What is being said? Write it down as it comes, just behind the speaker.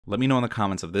Let me know in the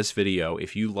comments of this video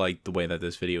if you like the way that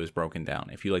this video is broken down,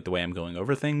 if you like the way I'm going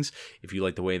over things, if you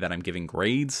like the way that I'm giving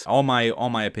grades. All my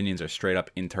opinions are straight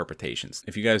up interpretations.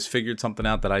 If you guys figured something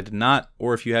out that I did not,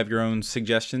 or if you have your own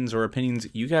suggestions or opinions,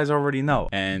 you guys already know.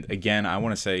 And again, I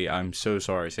want to say I'm so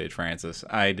sorry, Sage Francis.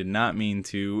 I did not mean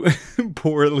to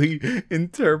poorly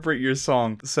interpret your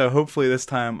song. So hopefully this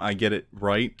time I get it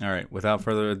right. All right, without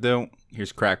further ado,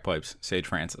 here's Crackpipes, Sage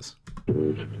Francis.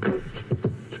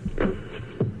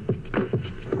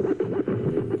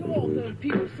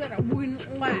 People said I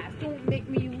wouldn't laugh. Don't make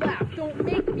me laugh. Don't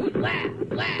make me laugh.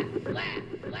 Laugh, laugh,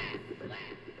 laugh, laugh,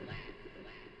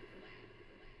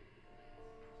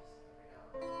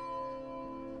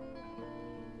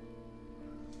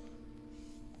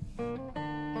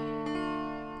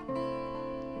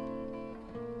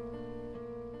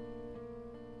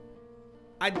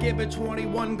 I'd give a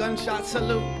 21 gunshot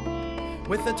salute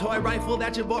with a toy rifle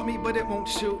that you bought me, but it won't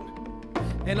shoot.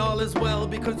 And all is well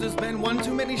because there's been one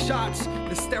too many shots.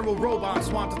 The sterile robots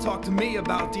want to talk to me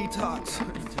about detox.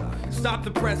 Stop the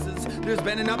presses. There's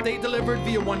been an update delivered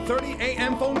via 1:30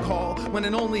 a.m. phone call when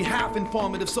an only half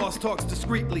informative source talks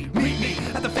discreetly. Meet me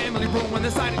at the family room on the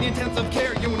side of the intensive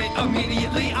care unit.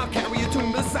 Immediately I'll carry a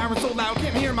tune, the siren so loud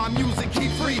can't hear my music.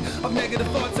 Keep free of negative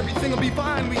thoughts, everything will be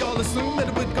fine. We all assume that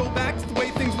it would go back to the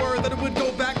way things were, that it would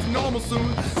go back to normal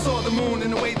soon. Saw the moon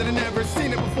in a way that I never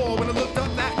seen it before. When I looked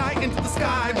up that night into the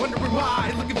sky, wondering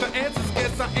why, looking for answers,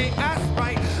 guess I ain't asked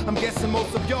right. I'm guessing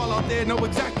most of y'all out there know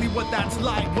exactly what that's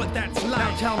like,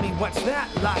 Now tell me, what's that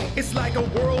like? It's like a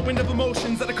whirlwind of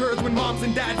emotions that occurs when moms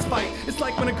and dads fight. It's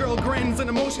like when a girl grins, an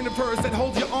emotion of hers that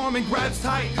holds your arm and grabs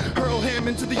tight. Hurl him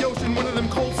into the ocean, one of them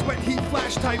cold sweat heat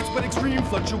flash types. But extreme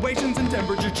fluctuations and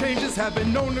temperature changes have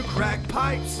been known to crack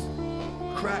pipes.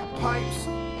 Crack pipes.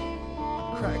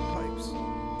 Crack pipes.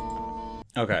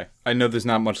 Okay, I know there's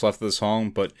not much left of the song,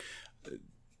 but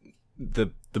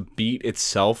the beat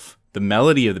itself, the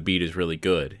melody of the beat is really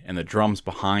good, and the drums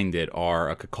behind it are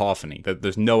a cacophony.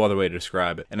 There's no other way to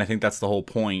describe it. And I think that's the whole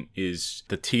point, is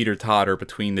the teeter-totter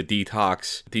between the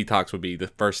detox. Detox would be the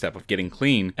first step of getting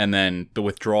clean, and then the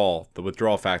withdrawal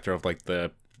factor of like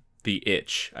the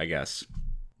itch, I guess.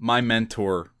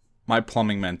 My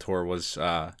plumbing mentor was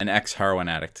an ex-heroin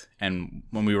addict, and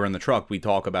when we were in the truck, we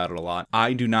talk about it a lot.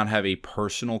 I do not have a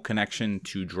personal connection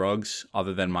to drugs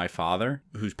other than my father,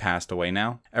 who's passed away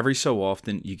now. Every so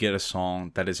often, you get a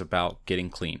song that is about getting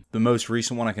clean. The most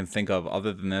recent one I can think of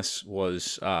other than this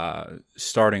was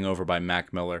Starting Over by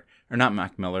Mac Miller. Or not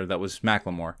Mac Miller, that was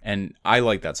Macklemore. And I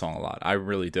like that song a lot. I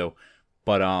really do.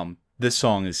 But this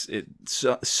song is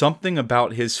something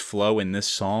about his flow in this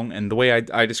song, and the way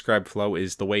I describe flow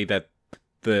is the way that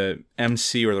the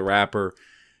MC or the rapper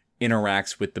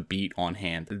interacts with the beat on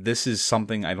hand. This is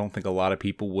something I don't think a lot of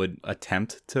people would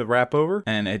attempt to rap over,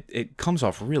 and it comes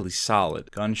off really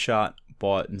solid. Gunshot,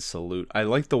 bought, and salute. I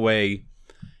like the way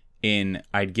in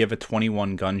I'd give a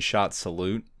 21 gunshot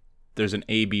salute, there's an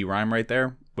A-B rhyme right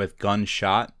there with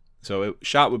gunshot. So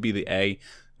shot would be the A,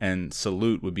 and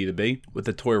salute would be the B. With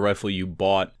the toy rifle you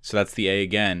bought, so that's the A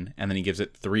again, and then he gives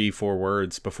it 3-4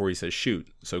 words before he says shoot.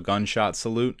 So gunshot,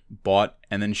 salute, bought,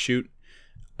 and then shoot.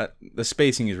 The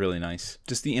spacing is really nice.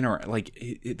 Just the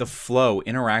the flow,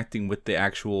 interacting with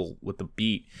the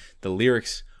beat. The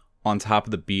lyrics on top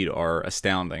of the beat are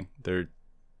astounding. They're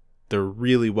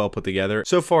really well put together.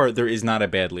 So far, there is not a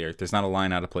bad lyric. There's not a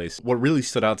line out of place. What really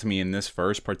stood out to me in this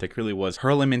verse particularly was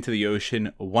hurl him into the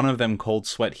ocean. One of them cold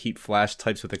sweat heat flash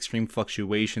types with extreme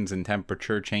fluctuations and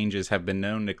temperature changes have been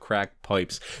known to crack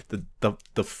pipes.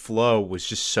 The flow was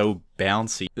just so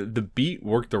bouncy. The beat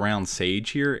worked around Sage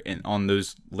here and on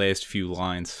those last few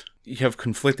lines. You have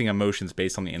conflicting emotions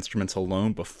based on the instruments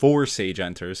alone before Sage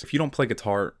enters. If you don't play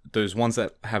guitar, there's ones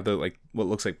that have the what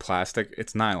looks like plastic,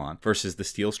 it's nylon, versus the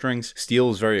steel strings.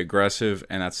 Steel is very aggressive,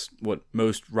 and that's what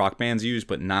most rock bands use,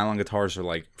 but nylon guitars are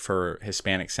like for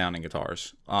Hispanic sounding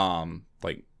guitars,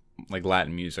 like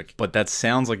Latin music. But that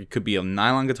sounds like it could be a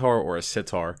nylon guitar or a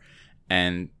sitar,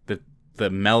 and the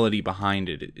melody behind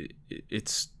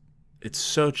it's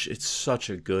such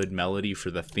a good melody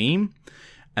for the theme.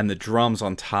 And the drums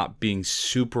on top being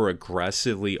super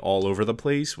aggressively all over the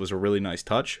place was a really nice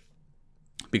touch,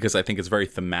 because I think it's very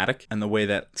thematic. And the way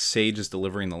that Sage is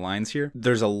delivering the lines here,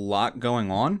 there's a lot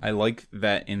going on. I like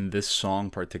that in this song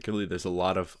particularly, there's a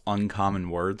lot of uncommon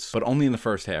words, but only in the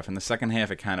first half. In the second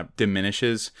half, it kind of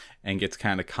diminishes, and gets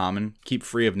kind of common. Keep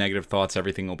free of negative thoughts,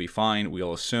 everything will be fine.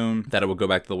 We'll assume that it will go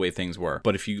back to the way things were.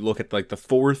 But if you look at like the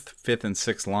 4th, 5th, and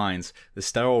 6th lines, the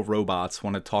sterile robots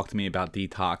want to talk to me about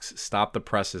detox. Stop the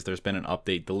presses. There's been an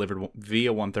update delivered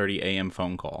via 1:30 a.m.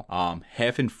 phone call.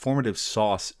 Half informative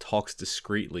sauce talks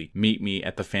discreetly. Meet me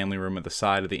at the family room at the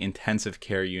side of the intensive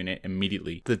care unit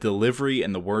immediately. The delivery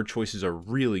and the word choices are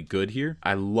really good here.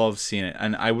 I love seeing it,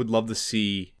 and I would love to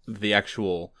see the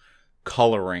actual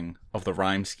coloring of the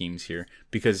rhyme schemes here,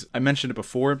 because I mentioned it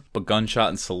before, but gunshot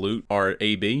and salute are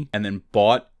AB, and then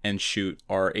bought and shoot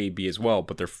are AB as well,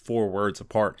 but they're 4 words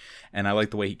apart, and I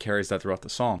like the way he carries that throughout the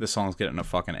song. This song's getting a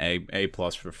fucking A+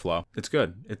 for flow. It's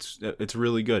good. It's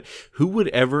really good. Who would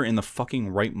ever in the fucking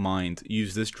right mind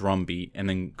use this drum beat and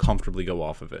then comfortably go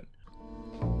off of it?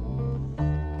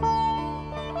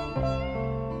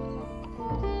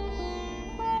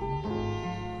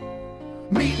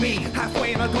 Meet me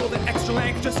halfway and I'll go the extra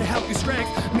length just to help you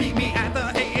strength. Meet me at the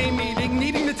AA meeting,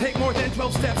 needing to take more than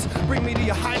 12 steps. Bring me to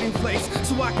your hiding place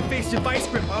so I can face your vice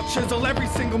grip. I'll chisel every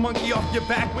single monkey off your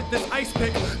back with this ice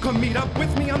pick. Come meet up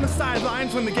with me on the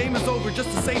sidelines when the game is over just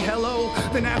to say hello.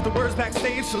 Then afterwards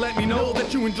backstage to let me know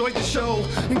that you enjoyed the show.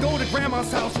 And go to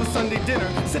grandma's house for Sunday dinner.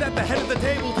 Sit at the head of the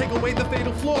table, take away the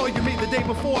fatal flaw you made the day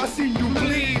before. I see you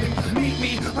bleed. Meet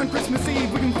me on Christmas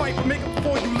Eve. We can fight but make up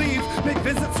before you leave. Make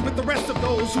visits with the rest of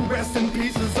those who rest in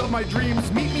pieces of my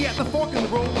dreams. Meet me at the fork in the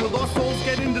road where lost souls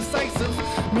get indecisive.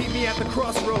 Meet me at the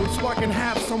crossroads so I can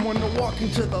have someone to walk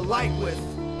into the light with.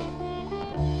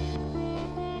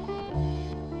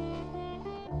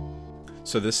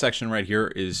 So this section right here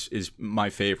is my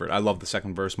favorite. I love the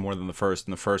second verse more than the first,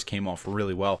 and the first came off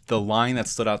really well. The line that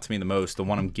stood out to me the most, the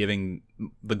one I'm giving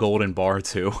the golden bar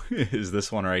to, is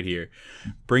this one right here.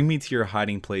 Bring me to your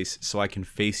hiding place so I can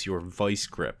face your vice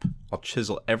grip. I'll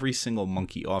chisel every single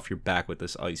monkey off your back with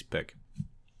this ice pick.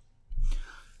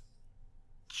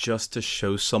 Just to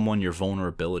show someone your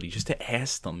vulnerability, just to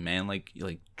ask them, man, like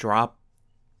drop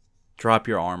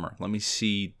your armor. Let me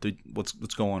see what's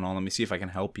going on. Let me see if I can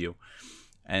help you.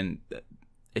 And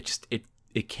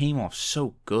it came off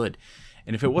so good.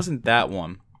 And if it wasn't that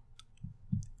one,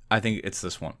 I think it's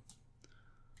this one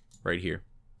right here.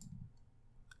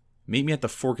 Meet me at the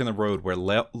fork in the road where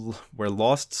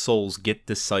lost souls get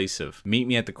decisive. Meet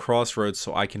me at the crossroads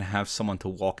so I can have someone to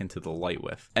walk into the light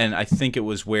with. And I think it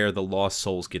was where the lost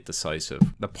souls get decisive.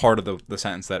 The part of the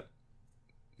sentence that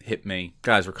hit me.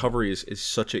 Guys, recovery is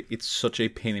such a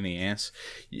pain in the ass.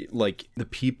 Like, the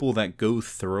people that go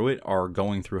through it are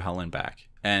going through hell and back.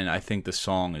 And I think the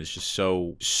song is just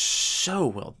so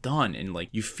well done. And like,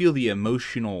 you feel the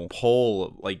emotional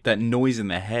pull, like that noise in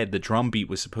the head. The drum beat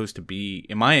was supposed to be,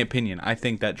 in my opinion, I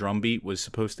think that drum beat was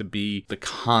supposed to be the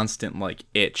constant like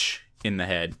itch in the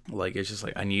head. Like, it's just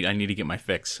like, I need to get my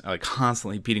fix. Like,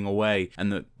 constantly beating away.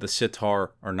 And the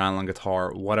sitar or nylon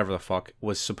guitar, whatever the fuck,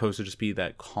 was supposed to just be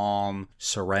that calm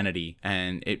serenity.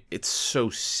 And it's so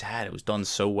sad. It was done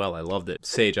so well. I loved it.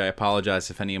 Sage, I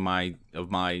apologize if any of my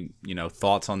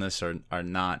thoughts on this are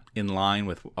not in line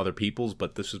with other people's,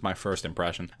 but this was my first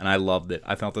impression and I loved it.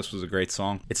 I thought this was a great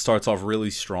song. It starts off really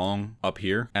strong up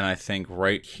here, and I think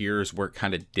right here is where it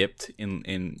kind of dipped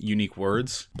in unique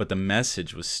words, but the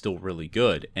message was still really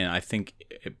good. And I think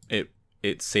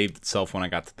it saved itself when I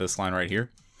got to this line right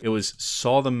here. It was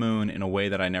saw the moon in a way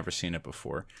that I never seen it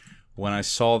before. When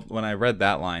I read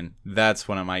that line, that's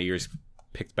when my ears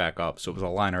picked back up. So it was a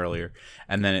line earlier,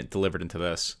 and then it delivered into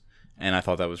this. And I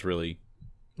thought that was really,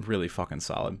 really fucking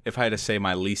solid. If I had to say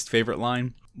my least favorite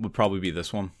line, would probably be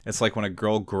this one. It's like when a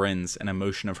girl grins, an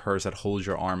emotion of hers that holds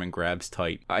your arm and grabs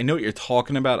tight. I know what you're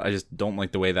talking about. I just don't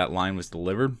like the way that line was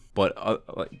delivered. But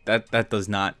that does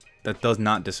not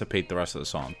dissipate the rest of the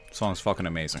song. The song's fucking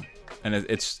amazing, and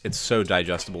it's so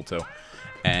digestible too.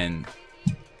 And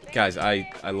guys, I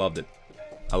loved it.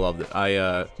 I loved it.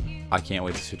 I can't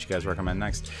wait to see what you guys recommend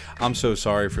next. I'm so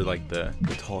sorry for like the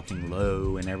talking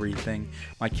low and everything.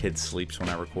 My kid sleeps when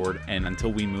I record, and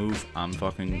until we move, I'm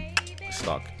fucking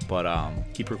stuck. But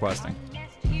keep requesting.